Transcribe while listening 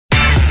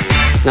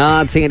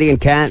It's Andy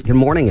and Kat. Good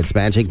morning. It's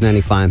Magic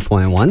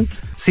 95.1.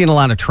 Seeing a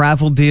lot of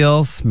travel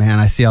deals. Man,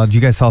 I see all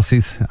these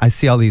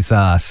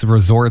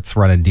resorts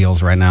running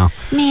deals right now.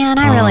 Man,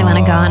 I really want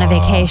to go on a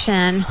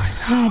vacation.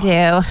 I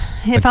do.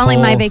 If only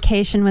my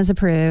vacation was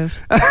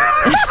approved.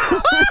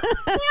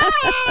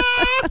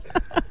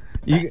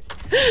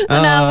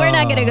 No, we're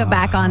not going to go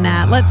back on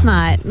that. Let's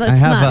not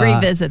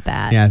revisit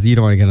that. Yeah, you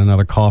don't want to get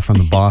another call from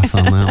the boss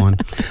on that one.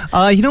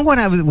 You know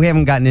what we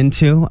haven't gotten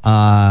into?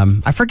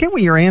 I forget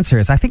what your answer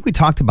is. I think we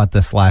talked about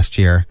this last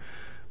year.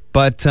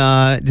 But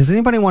does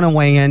anybody want to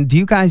weigh in? Do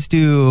you guys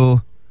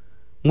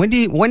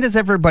when does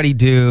everybody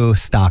do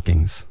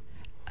stockings?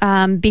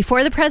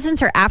 Before the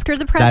presents or after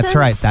the presents? That's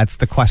right. That's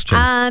the question.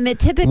 It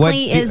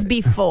typically is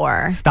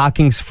before.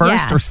 Stockings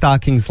first or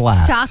stockings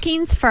last?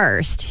 Stockings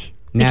first.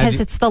 Because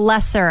it's the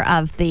lesser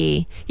of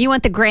you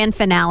want the grand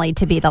finale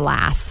to be the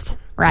last,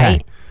 right?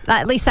 Okay.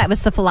 At least that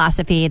was the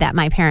philosophy that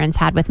my parents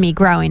had with me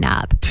growing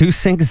up.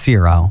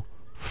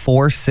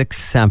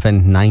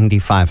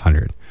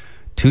 260-467-9500.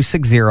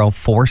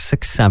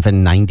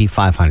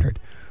 260-467-9500.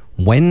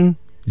 When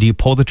do you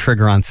pull the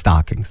trigger on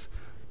stockings?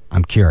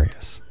 I'm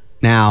curious.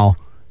 Now,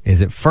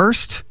 is it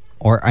first?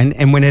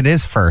 And when it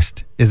is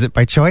first, is it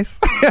by choice?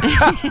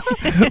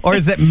 Or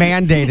is it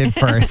mandated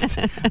first?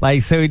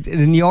 Like, so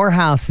in your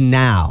house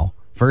now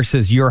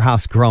versus your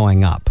house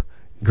growing up.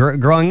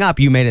 Growing up,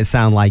 you made it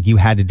sound like you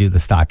had to do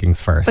the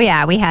stockings first. Well,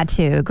 yeah, we had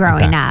to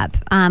growing up.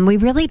 We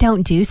really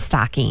don't do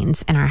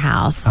stockings in our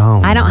house.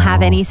 I don't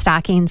have any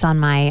stockings on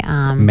my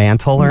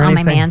mantle or anything?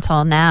 On my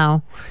mantle,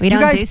 no. We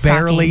don't do stockings. You guys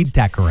barely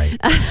decorate.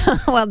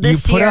 Well,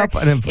 this year... You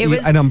put up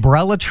an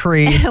umbrella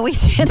tree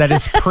that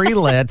is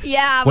pre-lit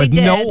with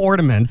no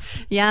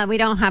ornaments. Yeah, we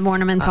don't have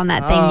ornaments on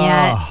that thing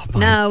yet.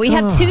 No, we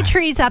have 2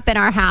 trees up in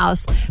our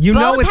house.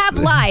 Both have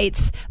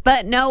lights,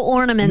 but no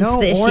ornaments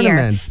this year.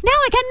 No,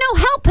 I got no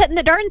help putting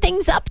the darn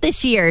things up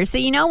this year. So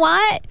you know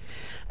what?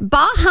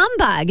 Bah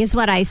humbug is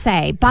what I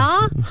say.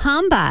 Bah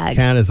humbug.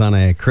 Kat is on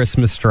a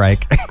Christmas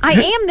strike. I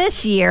am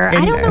this year.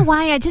 I don't know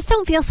why. I just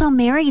don't feel so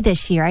merry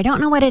this year. I don't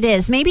know what it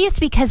is. Maybe it's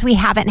because we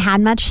haven't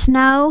had much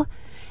snow.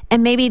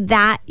 And maybe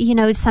that,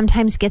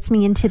 sometimes gets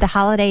me into the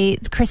holiday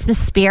Christmas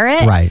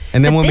spirit. Right.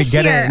 And then when we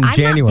get it in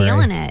January. I'm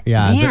not feeling it.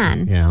 Yeah.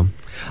 Man.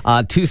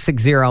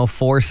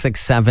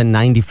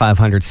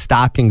 260-467-9500.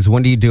 Stockings.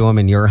 When do you do them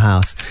in your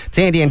house? It's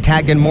Andy and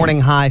Kat. Good morning.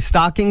 Hi.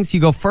 Stockings,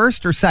 you go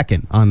first or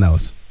second on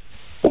those?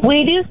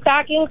 We do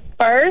stockings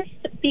first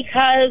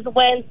because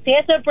when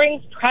Santa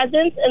brings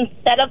presents,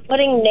 instead of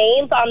putting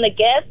names on the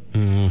gifts,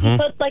 he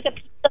puts like a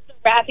piece of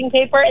wrapping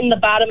paper in the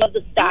bottom of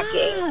the stocking.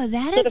 Oh,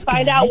 that so is to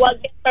find out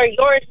what gifts are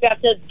yours, you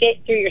have to get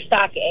through your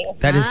stocking.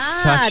 That is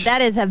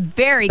that is a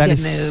very good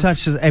move.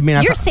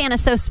 Your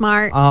Santa's so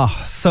smart. Oh,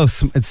 it's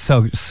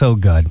so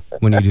good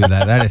when you do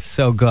that. That is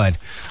so good.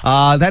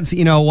 That's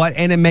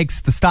and it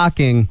makes the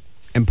stocking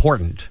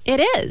important. It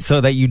is.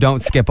 So that you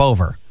don't skip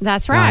over.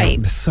 That's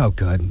right. So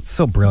good.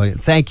 So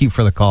brilliant. Thank you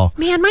for the call.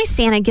 Man, my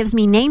Santa gives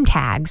me name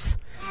tags.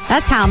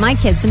 That's how my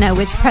kids know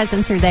which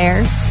presents are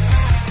theirs.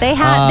 They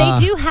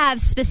do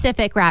have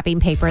specific wrapping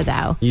paper,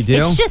 though. You do?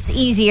 It's just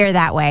easier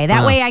that way.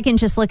 That way I can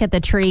just look at the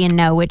tree and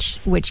know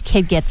which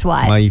kid gets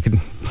what. Well, you can...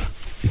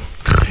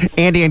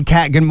 Andy and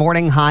Kat, good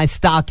morning. Hi,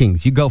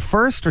 stockings. You go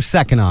first or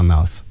second on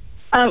those?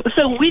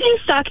 So we do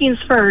stockings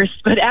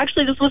first, but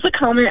actually this was a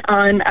comment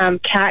on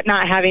Kat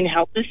not having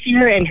help this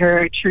year and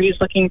her trees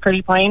looking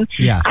pretty plain.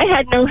 Yes. I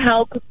had no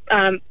help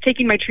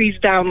taking my trees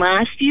down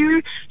last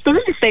year, so they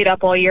just stayed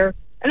up all year.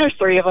 And there's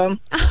 3 of them.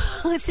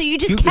 So you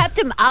just kept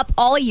them up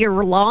all year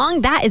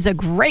long? That is a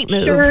great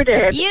move. Sure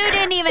did. You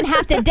didn't even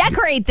have to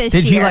decorate this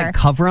year. Did you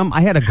cover them?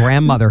 I had a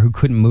grandmother who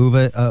couldn't move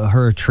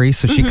her tree,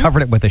 so she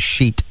covered it with a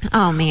sheet.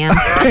 Oh, man.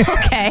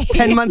 Okay.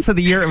 10 months of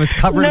the year, it was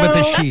covered with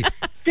a sheet.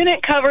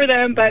 Didn't cover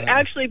them, but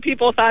actually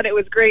people thought it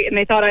was great, and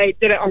they thought I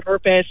did it on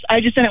purpose.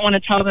 I just didn't want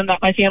to tell them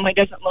that my family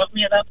doesn't love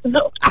me enough to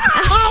know.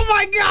 Oh,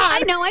 my God.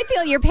 I know. I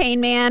feel your pain,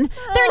 man.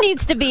 There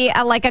needs to be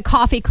a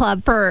coffee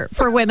club for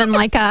women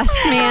like us,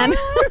 man.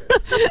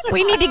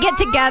 We need to get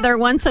together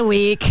once a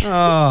week.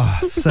 Oh,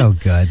 so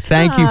good.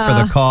 Thank you for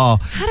the call.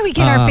 How do we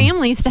get our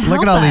families to help us?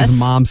 Look at all these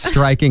moms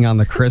striking on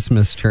the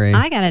Christmas tree.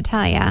 I got to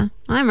tell you,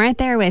 I'm right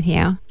there with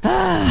you.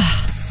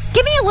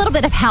 Give me a little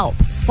bit of help.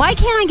 Why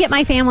can't I get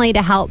my family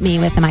to help me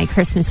with my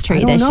Christmas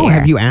tree this year?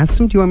 Have you asked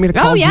them? Do you want me to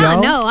call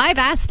Joe? No, I've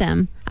asked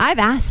them.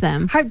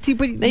 But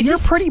you're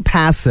pretty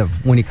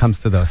passive when it comes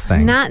to those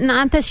things.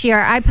 Not this year.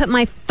 I put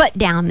my foot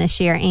down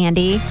this year,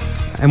 Andy.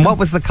 And what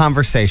was the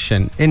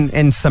conversation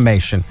in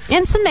summation?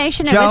 In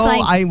summation, Joe, it was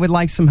like, I would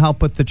like some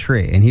help with the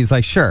tree. And he's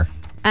like, sure.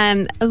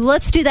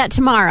 Let's do that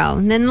tomorrow.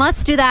 And then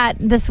let's do that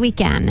this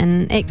weekend.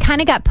 And it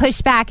kind of got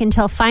pushed back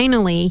until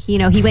finally, he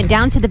went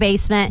down to the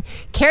basement,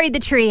 carried the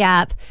tree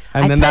up.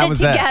 And I put it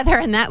together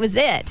and that was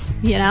it.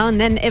 And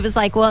then it was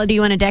like, well, do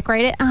you want to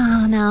decorate it?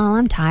 Oh, no,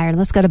 I'm tired.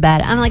 Let's go to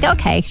bed. I'm like,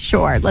 okay,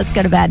 sure. Let's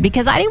go to bed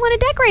because I didn't want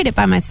to decorate it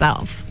by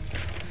myself.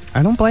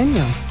 I don't blame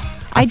you.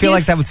 I feel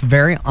like that was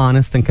very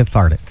honest and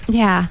cathartic.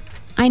 Yeah.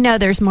 I know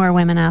there's more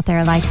women out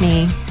there like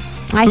me.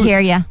 I hear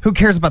you. Who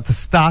cares about the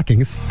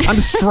stockings? I'm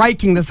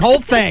striking this whole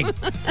thing.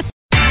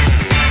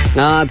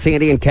 It's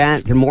Andy and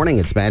Kat. Good morning.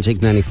 It's Magic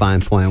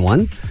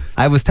 95.1.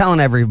 I was telling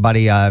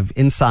everybody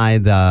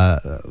inside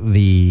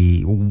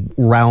the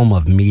realm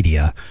of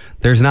media,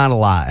 there's not a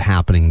lot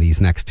happening these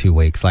next 2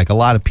 weeks. Like a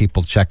lot of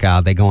people check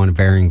out, they go on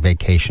varying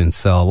vacations,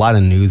 so a lot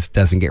of news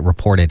doesn't get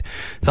reported.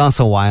 It's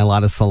also why a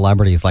lot of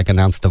celebrities like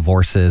announce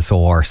divorces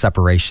or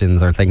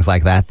separations or things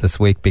like that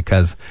this week,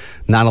 because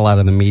not a lot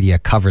of the media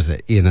covers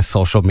it in a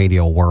social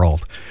media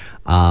world,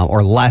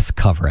 or less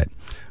cover it.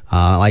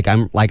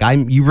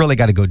 You really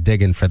got to go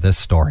digging for this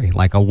story.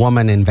 Like a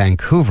woman in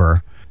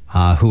Vancouver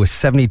who was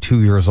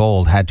 72 years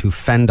old had to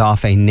fend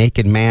off a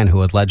naked man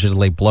who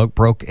allegedly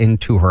broke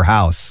into her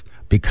house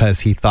because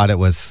he thought it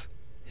was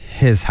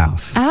his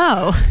house.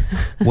 Oh.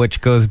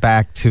 Which goes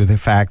back to the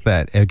fact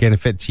that, again,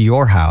 if it's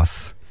your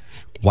house,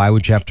 why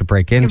would you have to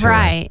break into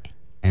it?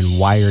 And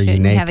why are you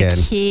naked? Have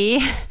a key.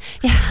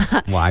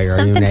 Yeah. Why are you naked?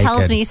 Something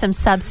tells me some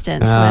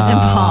substance was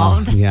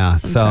involved. Yeah.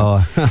 So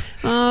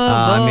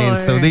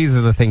these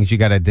are the things you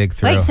got to dig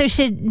through. Wait, so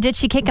did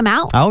she kick him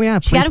out? Oh, yeah.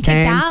 She got him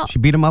kicked out? She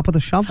beat him up with a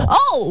shovel.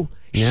 Oh,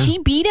 yeah. She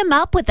beat him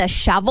up with a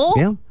shovel?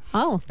 Yeah.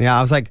 Oh. Yeah,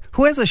 I was like,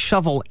 who has a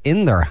shovel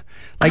in there?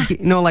 Like,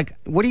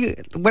 what do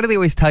they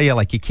always tell you?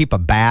 Like, you keep a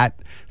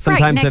bat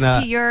sometimes right next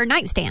to your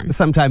nightstand.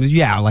 Sometimes,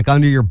 yeah, like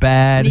under your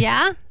bed.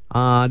 Yeah.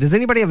 Does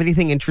anybody have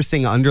anything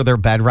interesting under their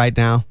bed right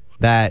now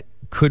that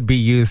could be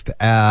used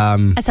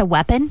as a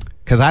weapon?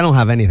 Because I don't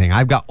have anything.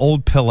 I've got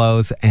old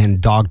pillows and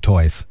dog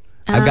toys.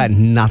 I've got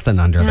nothing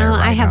under there right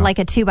now. I have like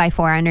a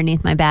 2x4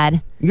 underneath my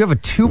bed. You have a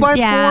 2x4?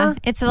 Yeah,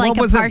 it's like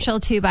a partial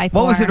 2x4.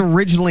 What was it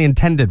originally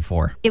intended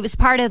for? It was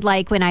part of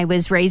like when I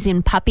was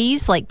raising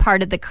puppies, like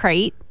part of the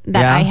crate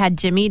that I had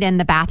jimmied in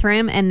the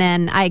bathroom, and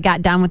then I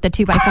got done with the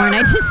 2x4 and I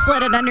just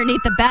slid it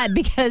underneath the bed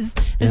because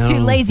I was too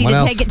lazy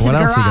to take it to the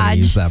garage. What else are you going to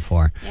use that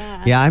for?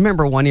 Yeah, I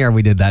remember one year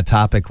we did that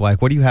topic,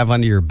 like, what do you have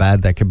under your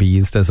bed that could be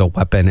used as a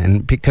weapon?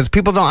 And because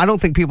I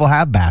don't think people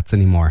have bats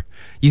anymore.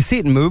 You see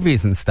it in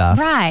movies and stuff.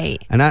 Right.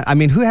 And I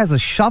mean, who has a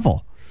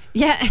shovel?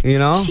 Yeah. You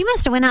know? She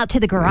must have went out to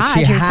the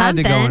garage or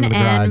something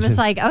and was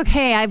like,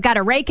 okay, I've got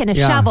a rake and a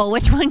shovel.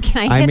 Which one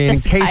can I hit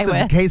this guy with?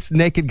 In case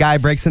naked guy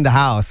breaks into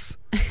house.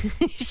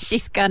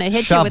 She's going to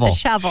hit you with a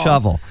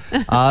shovel.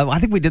 I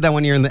think we did that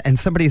one year, and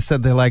somebody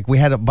said we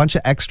had a bunch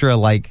of extra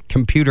like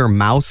computer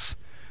mouse,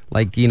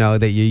 like,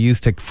 that you use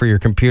for your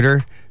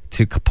computer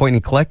to point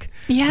and click.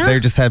 Yeah.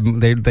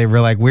 They were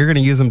like, we're going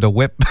to use them to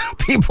whip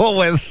people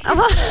with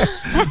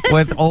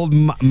old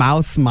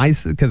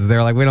mice, because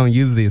they're like, we don't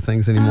use these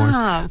things anymore.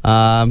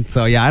 Oh.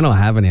 So yeah, I don't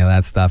have any of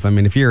that stuff. I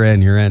mean, if you're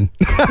in, you're in.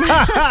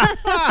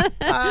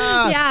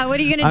 Yeah, what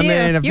are you going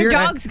to do? Your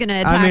dog's going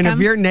to attack him. If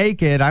you're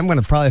naked, I'm going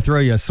to probably throw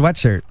you a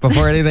sweatshirt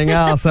before anything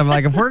else. I'm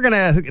like, if we're going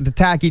to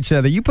attack each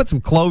other, you put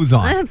some clothes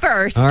on.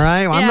 First. All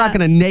right? I'm not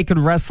going to naked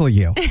wrestle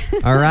you.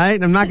 All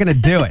right? I'm not going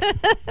to do it.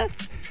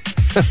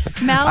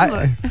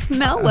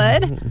 Mel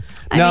would.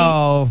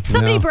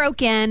 Somebody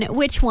broke in.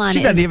 Which one?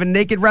 She doesn't even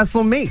naked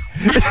wrestle me.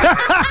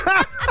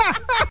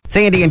 It's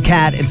Andy and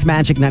Kat. It's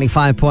Magic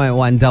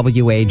 95.1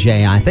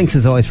 WAJI. Thanks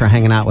as always for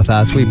hanging out with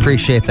us. We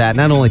appreciate that,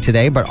 not only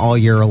today, but all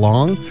year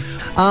long.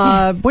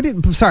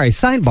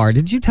 Sidebar.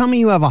 Did you tell me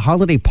you have a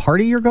holiday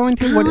party you're going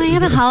to? I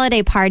have a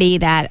holiday party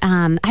that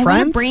I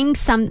want to bring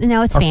some.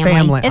 No, it's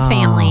family. It's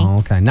family. Oh,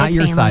 okay. Not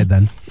your side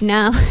then.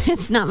 No,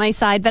 it's not my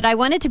side. But I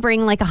wanted to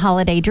bring like a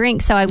holiday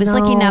drink, so I was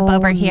looking up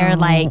over here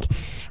like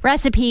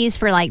recipes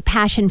for like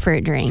passion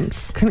fruit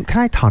drinks. Can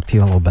I talk to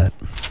you a little bit?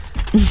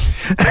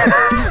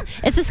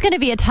 Is this going to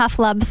be a tough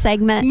love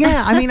segment?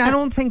 Yeah, I mean, I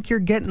don't think you're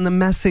getting the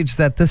message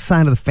that this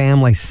side of the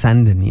family's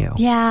sending you.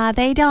 Yeah,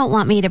 they don't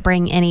want me to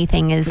bring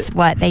anything is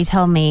what they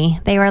told me.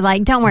 They were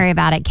like, don't worry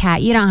about it,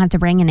 Kat. You don't have to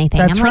bring anything.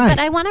 That's I'm right. like,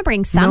 but I want to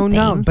bring something.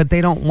 No, but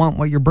they don't want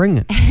what you're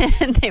bringing.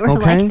 They were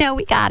like, no,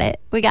 we got it.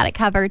 We got it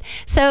covered.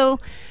 So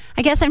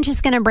I guess I'm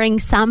just going to bring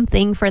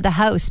something for the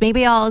host.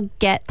 Maybe I'll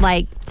get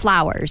like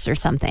flowers or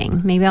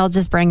something. Maybe I'll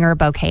just bring her a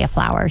bouquet of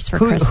flowers for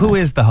Christmas. Who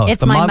is the host?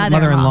 It's my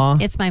mother-in-law.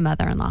 It's my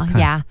mother-in-law,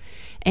 yeah.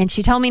 And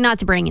she told me not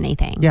to bring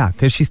anything. Yeah,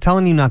 because she's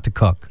telling you not to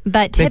cook.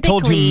 But they've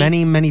told you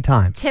many, many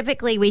times.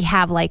 Typically, we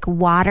have like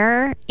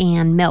water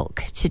and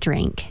milk to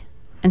drink.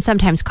 And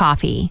sometimes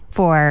coffee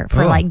for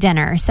like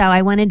dinner. So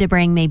I wanted to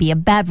bring maybe a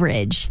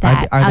beverage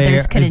that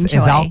others could enjoy.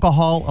 Is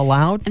alcohol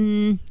allowed?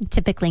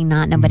 Typically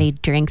not. Nobody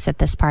drinks at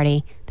this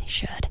party. They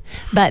should,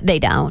 but they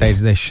don't.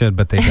 They should,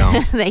 but they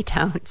don't. They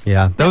don't.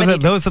 Yeah,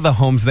 those are the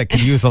homes that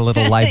could use a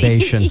little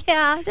libation.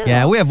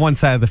 Yeah. We have one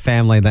side of the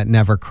family that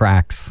never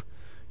cracks.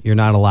 You're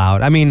not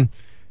allowed. I mean,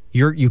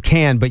 you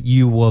can, but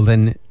you will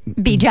then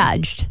be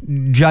judged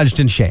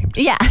and shamed.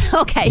 Yeah.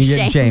 Okay.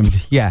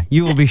 Shamed. Yeah,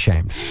 you will be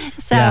shamed.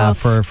 So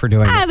for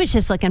doing it. I was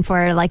just looking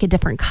for like a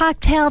different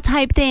cocktail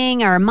type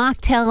thing or a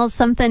mocktail,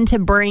 something to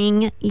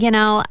bring,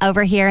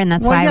 over here, and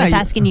that's why I was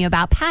asking you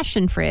about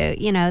passion fruit.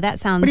 That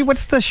sounds.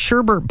 What's the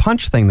sherbet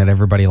punch thing that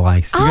everybody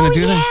likes? You're gonna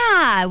do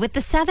that? With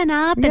the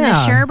 7-Up and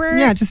the sherbet.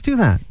 Yeah, just do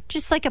that.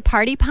 Just like a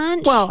party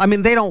punch. Well, I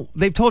mean,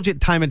 they've told you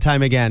time and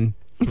time again.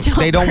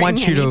 They don't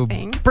want you to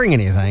bring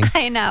anything.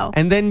 I know.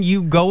 And then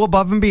you go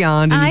above and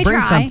beyond and you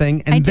bring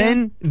something,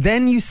 and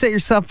then you set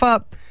yourself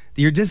up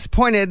You're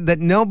disappointed that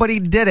nobody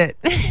did it,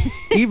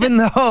 even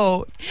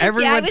though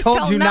everyone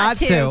told you not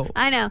to.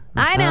 I know.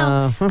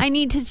 I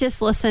need to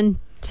just listen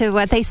to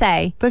what they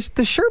say. The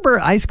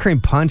Sherbet ice cream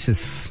punch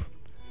is...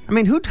 I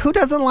mean, who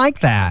doesn't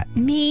like that?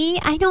 Me?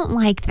 I don't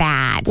like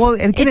that. Well,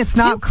 again, it's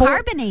not too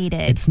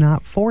carbonated. It's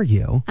not for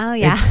you. Oh,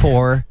 yeah. It's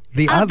for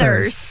the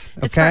others.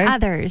 Okay? It's for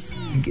others.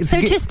 So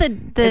just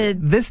the...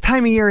 This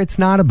time of year, it's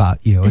not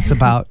about you. It's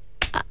about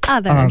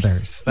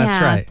others.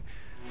 That's right.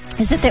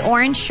 Is it the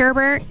orange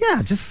sherbet?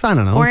 Yeah, just, I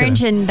don't know.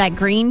 Orange and that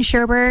green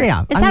sherbet?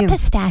 Yeah. Is that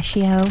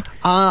pistachio?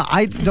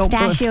 I don't...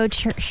 Pistachio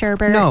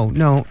sherbet? No.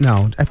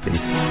 I think,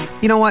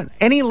 you know what?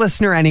 Any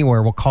listener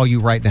anywhere will call you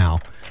right now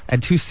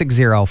at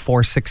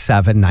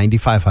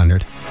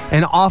 260-467-9500.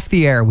 And off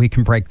the air, we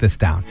can break this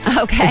down.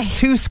 Okay. It's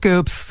 2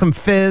 scoops, some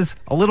fizz,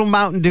 a little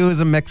Mountain Dew as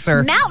a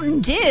mixer.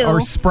 Mountain Dew? Or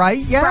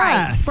Sprite?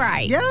 Yes.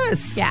 Sprite.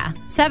 Yes. Yeah.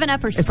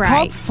 7-Up or Sprite. It's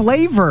called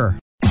flavor.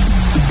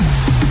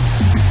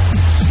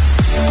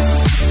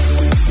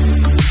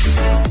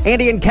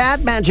 Andy and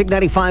Kat, Magic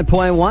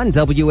 95.1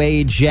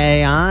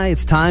 WAJI.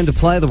 It's time to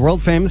play the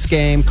world famous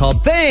game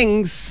called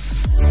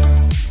Things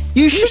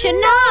You Should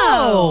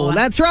Know.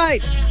 That's right.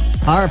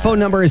 Our phone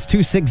number is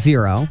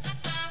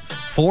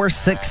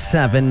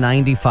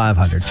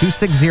 260-467-9500.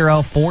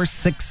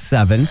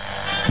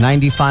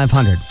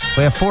 260-467-9500.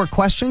 We have 4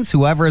 questions.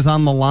 Whoever is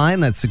on the line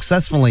that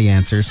successfully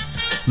answers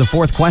the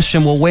 4th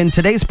question will win.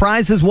 Today's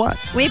prize is what?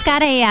 We've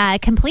got a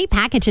complete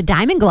package, a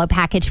Diamond Glow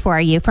package for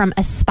you from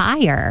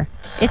Aspire.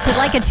 It's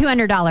like a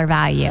 $200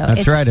 value.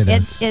 That's right, it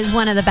is. It is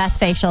one of the best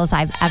facials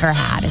I've ever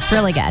had. It's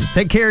really good.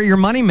 Take care of your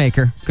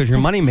moneymaker, because your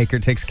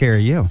moneymaker takes care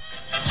of you.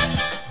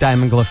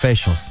 Diamond Glow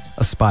Facials,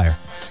 Aspire.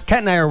 Kat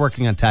and I are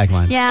working on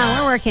taglines. Yeah,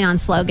 we're working on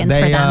slogans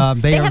for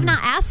them. They have not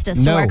asked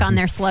us to work on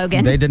their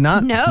slogan. They did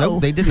not? No.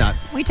 Nope, they did not.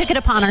 We took it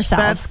upon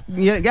ourselves.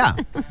 Yeah.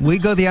 We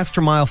go the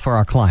extra mile for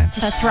our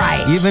clients. That's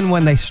right. Even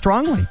when they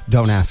strongly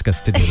don't ask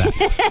us to do that.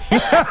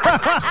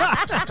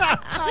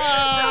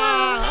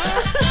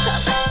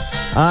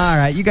 All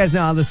right, you guys know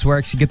how this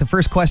works. You get the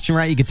first question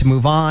right, you get to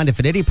move on. If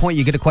at any point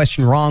you get a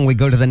question wrong, we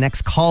go to the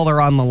next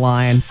caller on the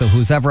line. So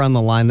who's ever on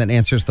the line that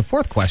answers the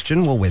 4th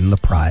question will win the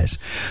prize.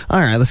 All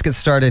right, let's get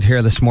started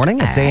here this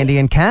morning. It's Andy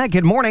and Kat.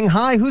 Good morning.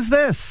 Hi, who's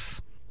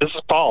this? This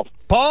is Paul.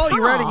 Paul,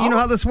 you ready? You know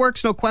how this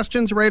works? No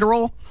questions? Ready to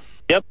roll?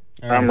 Yep,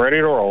 I'm ready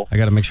to roll. I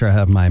got to make sure I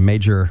have my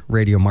major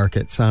radio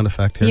market sound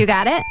effect here. You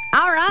got it?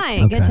 All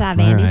right. Okay. Good job,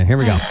 Andy. All right, here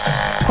we go.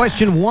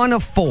 Question 1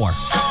 of 4.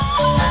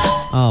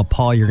 Oh,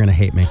 Paul, you're going to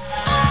hate me.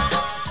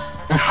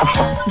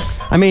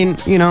 I mean,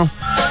 you know.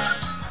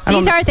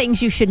 These are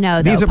things you should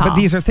know, though, Paul. But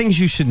these are things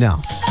you should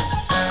know.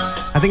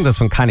 I think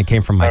this one kind of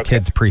came from my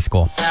kids'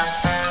 preschool.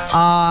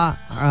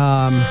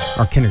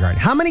 Or kindergarten.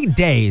 How many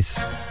days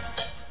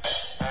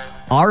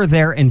are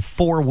there in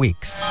 4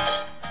 weeks?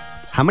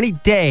 How many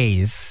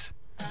days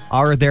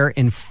are there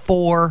in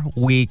 4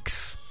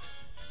 weeks,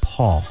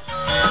 Paul?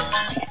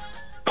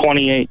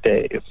 28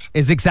 days.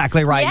 Is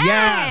exactly right.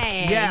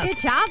 Yay! Yes. Good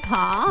job,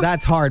 Paul.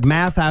 That's hard.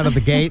 Math out of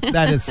the gate.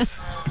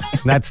 That's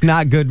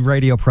not good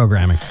radio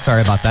programming.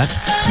 Sorry about that.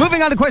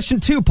 Moving on to question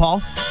 2,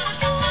 Paul.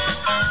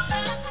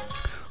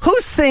 Who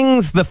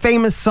sings the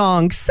famous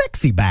song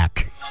Sexy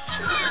Back?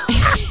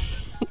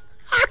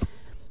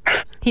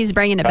 He's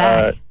bringing it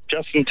back.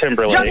 Justin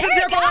Timberlake. Justin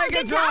Timberlake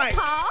is right.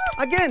 Paul.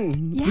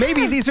 Again,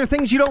 maybe these are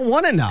things you don't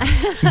want to know,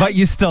 but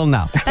you still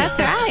know. That's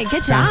right.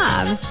 Good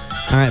job.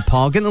 All right,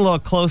 Paul, getting a little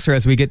closer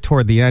as we get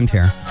toward the end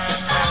here.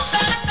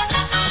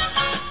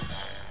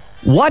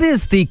 What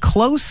is the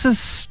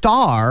closest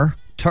star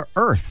to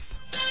Earth?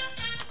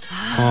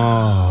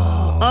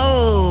 Oh.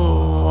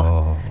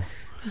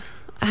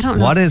 I don't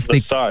know. What is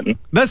the sun?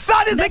 The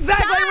sun is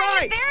exactly sun.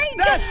 right. Very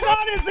The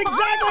sun is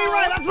exactly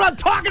right. That's what I'm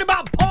talking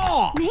about,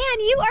 Paul. Man,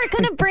 you are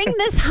going to bring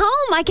this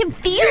home. I can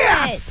feel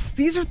Yes.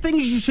 These are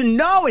things you should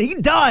know, and he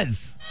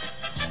does.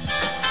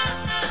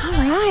 All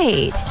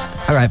right.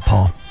 All right,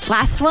 Paul.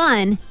 Last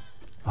one.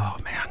 Oh,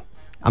 man.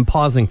 I'm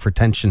pausing for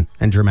tension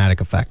and dramatic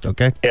effect,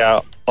 okay?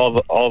 Yeah, all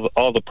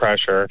the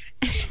pressure.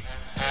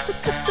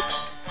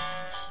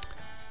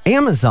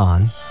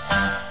 Amazon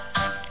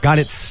got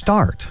its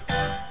start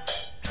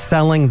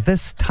selling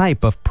this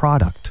type of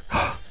product.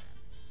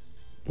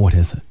 What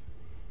is it?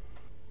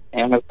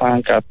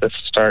 Amazon got this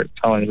start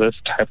selling this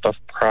type of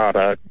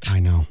product.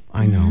 I know.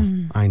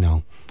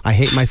 I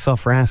hate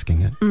myself for asking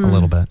it a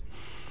little bit.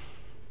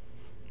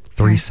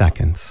 3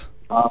 seconds.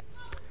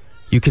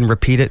 You can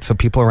repeat it so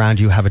people around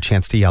you have a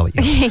chance to yell at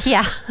you.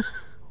 Yeah.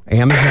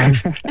 Amazon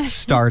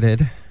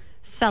started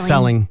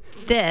selling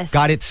this.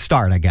 Got its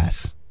start, I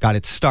guess. Got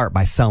its start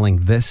by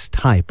selling this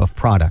type of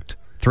product.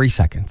 3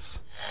 seconds.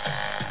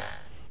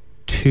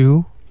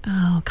 2.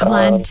 Oh, come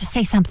on. Just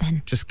say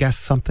something. Just guess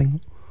something.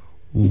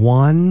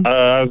 1.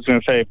 I was going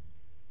to say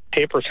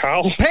paper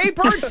towels.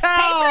 Paper towels! Paper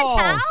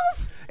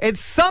towels? It's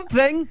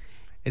something.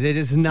 It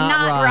is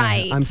not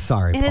right. I'm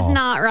sorry, It is Paul.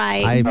 not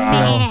right. I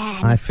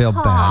feel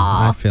bad.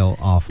 I feel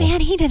awful. Man,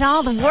 he did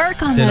all the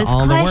work on Did those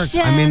all questions. the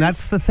work. I mean,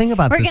 that's the thing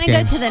about We're this gonna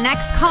game. go to the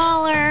next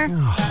caller.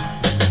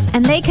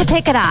 And they could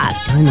pick it up.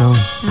 I know.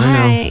 I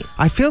know. Right.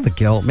 I feel the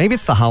guilt. Maybe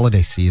it's the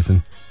holiday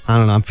season. I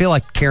don't know. I feel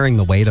like carrying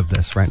the weight of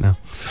this right now.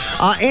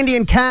 Andy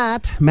and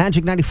Kat,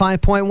 Magic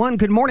 95.1.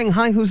 Good morning.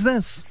 Hi, who's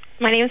this?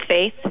 My name's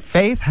Faith.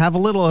 Faith, have a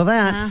little of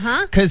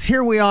that. Because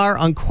here we are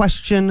on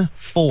question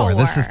 4.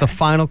 This is the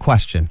final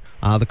question.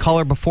 The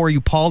caller before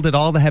you, Paul, did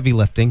all the heavy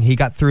lifting. He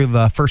got through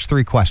the first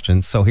 3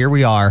 questions. So here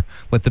we are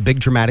with the big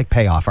dramatic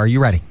payoff. Are you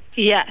ready?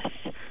 Yes.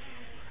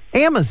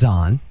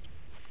 Amazon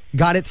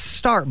got its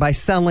start by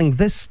selling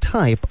this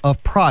type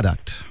of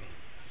product.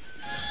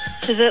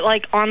 Is it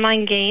like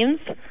online games?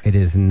 It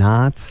is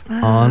not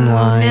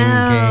online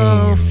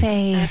games.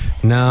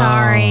 Faith. No.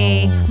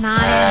 Sorry,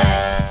 not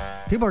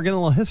it. People are getting a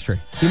little history.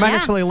 You might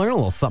actually learn a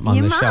little something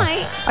on this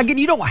might. show. Again,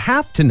 you don't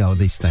have to know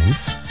these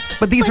things,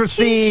 but these are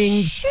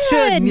things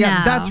should Yeah,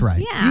 know. that's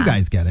right. Yeah. You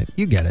guys get it.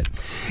 You get it.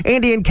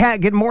 Andy and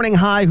Kat, good morning.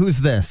 Hi,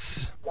 who's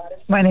this?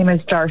 My name is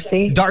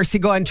Darcy. Darcy,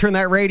 go ahead and turn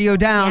that radio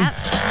down. Yep.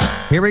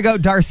 Here we go,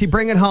 Darcy.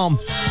 Bring it home.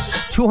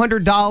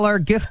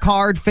 $200 gift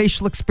card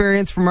facial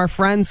experience from our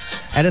friends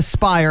at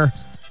Aspire.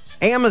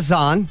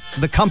 Amazon,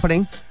 the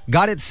company,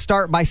 got its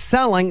start by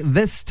selling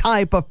this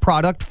type of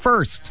product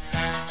first.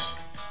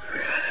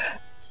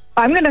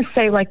 I'm going to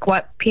say like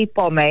what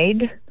people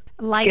made.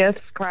 Like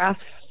Gifts,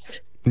 crafts.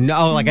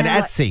 No, like an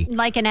Etsy.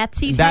 Like an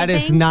Etsy type That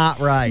is thing? not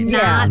right.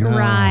 Not No,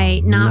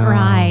 right. Not no,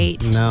 right.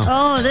 No.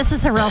 Oh, this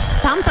is a real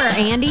stumper,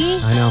 Andy.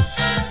 I know.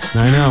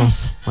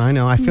 I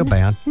know. I feel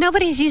bad.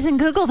 Nobody's using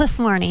Google this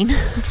morning.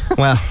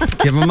 Well,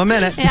 give them a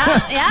minute.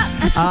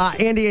 yeah.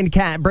 Andy and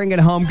Kat, bring it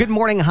home. Good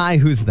morning. Hi,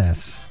 who's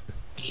this?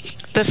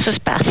 This is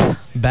Beth.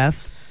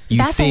 Beth, you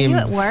Beth, are seem you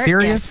at work?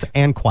 serious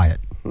and quiet.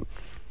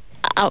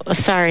 Oh,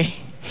 sorry.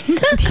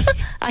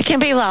 I can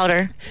be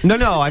louder.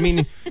 No. I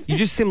mean, you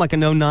just seem like a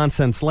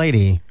no-nonsense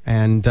lady.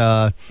 And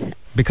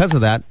because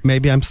of that,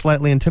 maybe I'm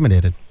slightly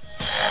intimidated.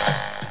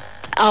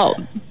 Oh,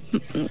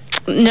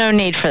 no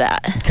need for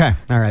that. Okay.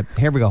 All right.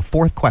 Here we go.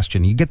 4th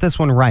question. You get this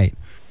one right,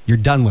 you're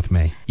done with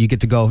me. You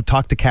get to go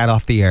talk to Kat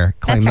off the air,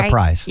 claim That's the right.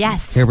 prize.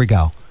 Yes. Here we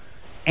go.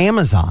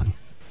 Amazon,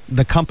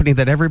 the company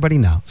that everybody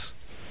knows,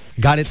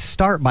 got its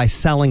start by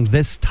selling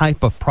this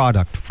type of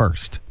product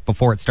first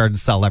before it started to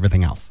sell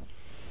everything else.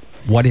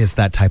 What is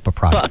that type of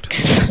product?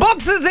 Books.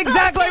 Books is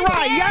exactly Books is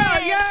right. it.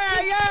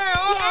 Yeah.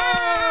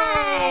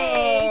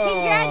 Oh!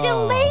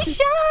 Congratulations.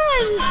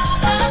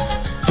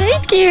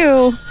 Thank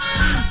you.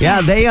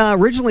 Yeah, they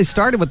originally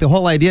started with the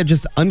whole idea of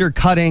just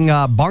undercutting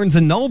Barnes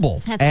 &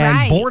 Noble That's and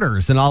right.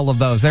 Borders and all of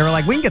those. They were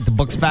like, we can get the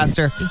books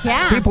faster.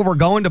 Yeah. People were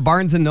going to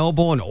Barnes &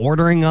 Noble and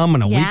ordering them,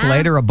 and a week Yeah.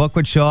 later a book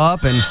would show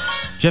up, and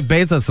Jeff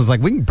Bezos is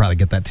like, we can probably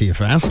get that to you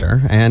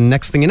faster. And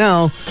next thing you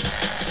know,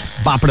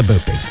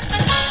 bop-a-da-boopy.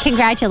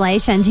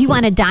 Congratulations. You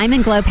won a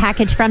Diamond Glow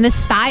package from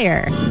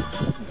Aspire.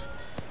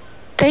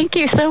 Thank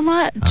you so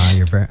much.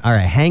 You're very all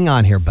right. Hang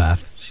on here,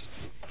 Beth.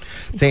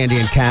 It's Andy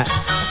and Kat.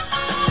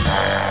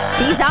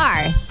 These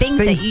are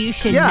things that you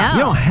should know. You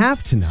don't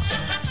have to know,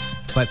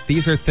 but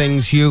these are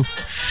things you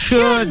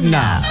should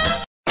know.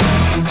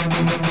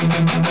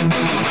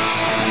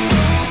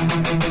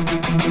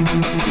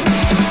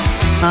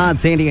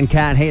 It's Andy and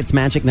Kat. Hey, it's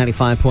Magic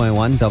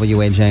 95.1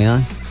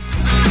 WAJI.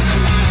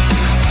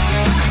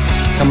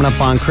 Coming up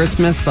on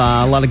Christmas,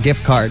 a lot of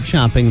gift card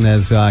shopping,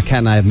 as Kat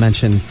and I have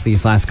mentioned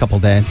these last couple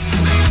days.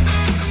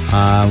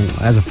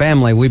 As a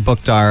family, we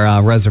booked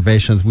our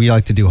reservations. We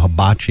like to do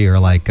hibachi or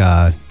like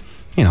a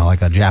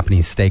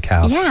Japanese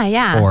steakhouse.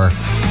 Yeah. For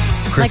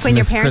Christmas, Like when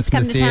your parents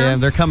come to Christmas Eve. town?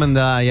 They're coming.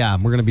 We're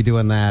going to be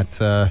doing that.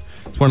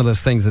 It's one of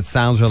those things that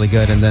sounds really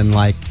good, and then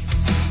like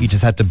you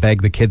just have to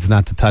beg the kids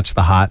not to touch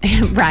the hot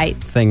Right.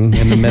 thing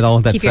in the middle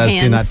that Keep your says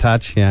 "Do not hands.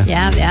 touch." Yeah.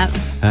 Yeah.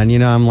 And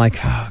I'm like,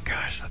 oh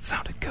gosh, that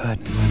sounded good.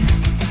 And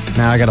then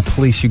now I got to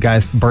police you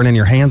guys burning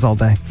your hands all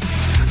day.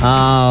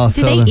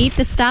 Do they eat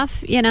the stuff,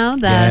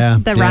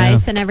 the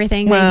rice and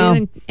everything? Well, they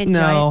do enjoy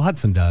no, it?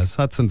 Hudson does.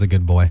 Hudson's a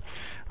good boy.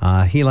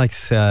 He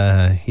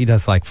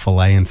does like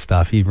filet and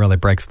stuff. He really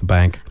breaks the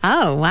bank.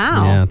 Oh,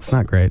 wow. Yeah, it's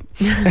not great.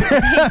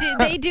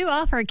 They do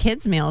offer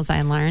kids meals,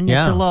 I learned. Yeah.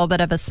 It's a little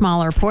bit of a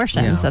smaller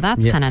portion, so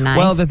that's kind of nice.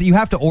 Well, you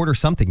have to order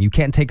something. You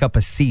can't take up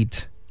a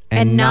seat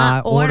and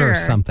not order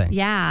something.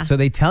 Yeah. So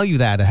they tell you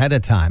that ahead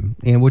of time,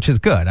 and which is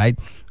good.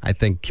 I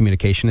think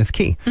communication is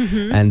key.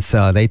 Mm-hmm. And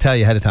so they tell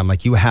you ahead of time,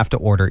 like you have to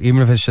order,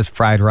 even if it's just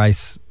fried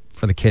rice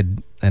for the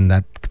kid and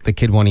that the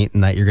kid won't eat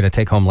and that you're going to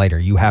take home later.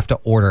 You have to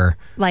order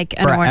like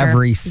an for order.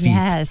 every seat.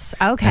 Yes.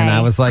 Okay. And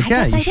I was like, I yeah,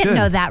 guess you I didn't should.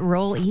 know that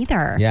rule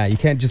either. Yeah, you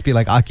can't just be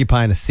like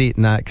occupying a seat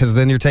and not, because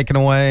then you're taking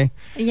away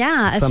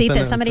Yeah, a seat something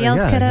that somebody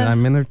else yeah, could have. I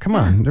mean, they're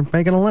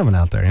making a living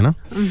out there,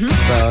 Mm-hmm.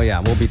 So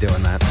yeah, we'll be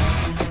doing that.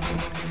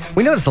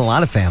 We noticed a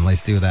lot of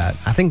families do that.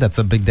 I think that's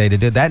a big day to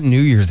do. That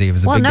New Year's Eve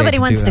is a big day nobody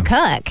to wants do to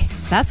that. cook.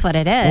 That's what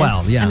it is.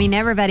 Well, yeah. I mean,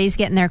 everybody's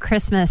getting their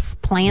Christmas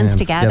plans Plans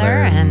together,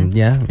 together and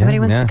nobody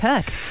wants yeah. to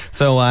cook.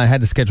 So I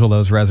had to schedule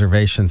those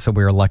reservations, so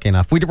we were lucky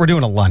enough. We're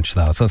doing a lunch,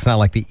 though, so it's not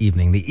like the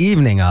evening. The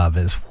evening of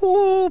is,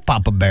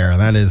 Papa Bear.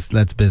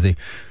 That's busy.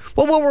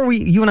 Well, what were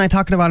you and I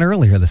talking about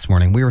earlier this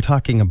morning? We were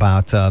talking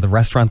about the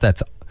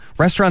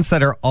restaurants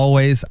that are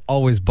always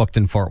booked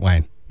in Fort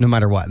Wayne. no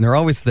matter what. And they're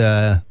always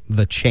the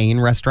chain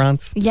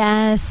restaurants.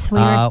 Yes. We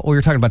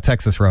were talking about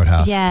Texas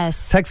Roadhouse.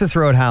 Yes. Texas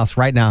Roadhouse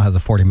right now has a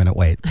 40-minute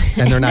wait.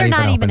 And they're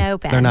not, even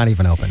open. They're not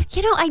even open.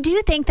 You know, I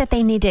do think that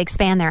they need to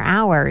expand their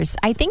hours.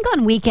 I think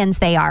on weekends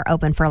they are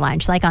open for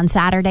lunch. Like on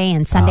Saturday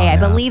and Sunday, I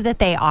believe that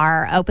they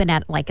are open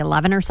at like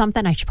 11 or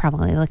something. I should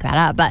probably look that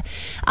up. But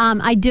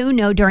I do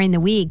know during the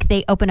week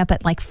they open up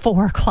at like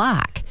 4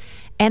 o'clock.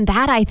 And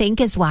that, I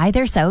think, is why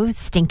they're so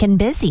stinking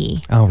busy.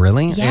 Oh,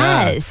 really?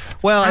 Yes. Yeah.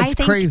 Well, it's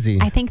crazy.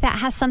 I think that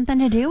has something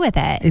to do with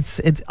it. It's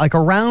like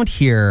around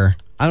here,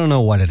 I don't know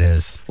what it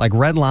is. Like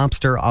Red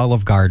Lobster,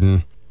 Olive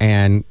Garden,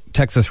 and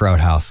Texas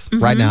Roadhouse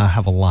right now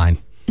have a line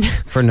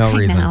for no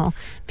reason. Know.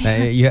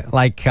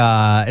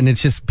 And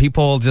it's just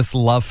people just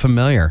love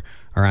familiar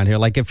around here.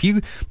 Like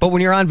but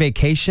when you're on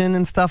vacation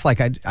and stuff, like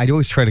I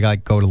always try to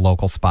like go to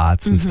local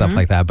spots and stuff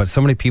like that. But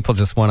so many people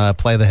just want to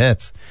play the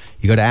hits.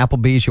 You go to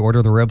Applebee's, you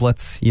order the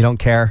riblets, you don't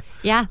care.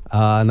 Yeah.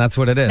 And that's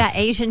what it is. That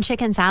Asian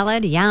chicken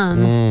salad,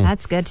 yum.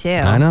 That's good too.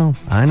 I know.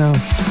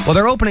 Well,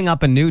 they're opening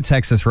up a new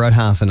Texas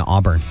Roadhouse in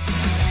Auburn.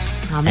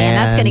 Oh, man,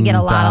 that's going to get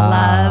a lot of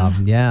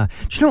love. Yeah.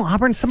 Do you know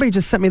Auburn? Somebody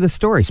just sent me this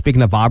story.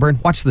 Speaking of Auburn,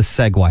 watch this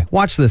segue.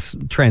 Watch this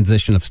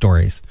transition of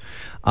stories.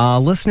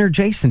 Listener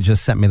Jason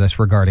just sent me this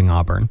regarding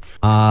Auburn.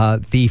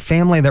 The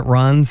family that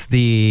runs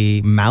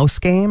the mouse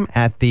game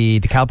at the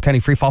DeKalb County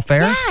Free Fall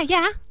Fair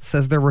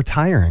says they're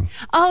retiring.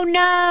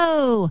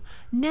 Oh,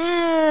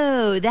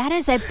 no. That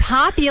is a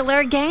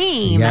popular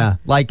game. Yeah.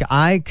 Like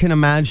I can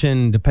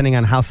imagine, depending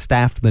on how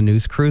staffed the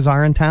news crews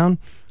are in town,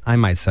 I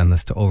might send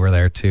this over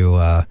there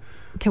to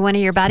one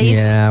of your buddies?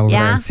 Yeah, we're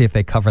going to see if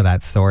they cover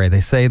that story. They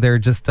say they're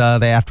just,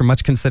 after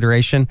much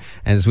consideration,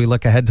 and as we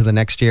look ahead to the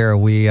next year,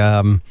 we're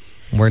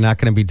not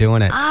going to be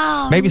doing it.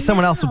 Oh, maybe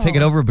someone else will take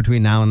it over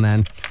between now and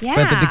then. Yeah.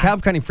 But the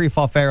DeKalb County Free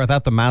Fall Fair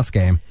without the mouse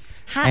game.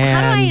 How do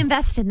I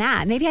invest in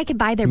that? Maybe I could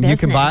buy their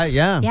business. You can buy it,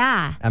 yeah.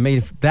 Yeah. I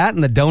mean, that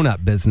and the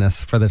donut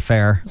business for the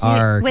fair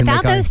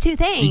without those two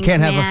things, you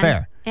can't have a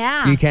fair.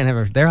 Yeah. You can't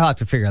have they'll have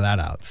to figure that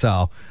out.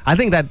 So I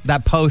think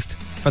that post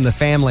from the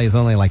family is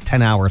only like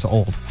 10 hours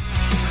old.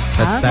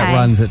 That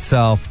runs it.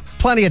 So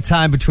plenty of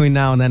time between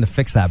now and then to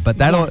fix that. But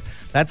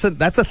that's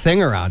a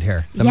thing around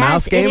here. The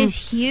mouse game. It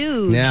is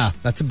huge. Yeah,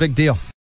 that's a big deal.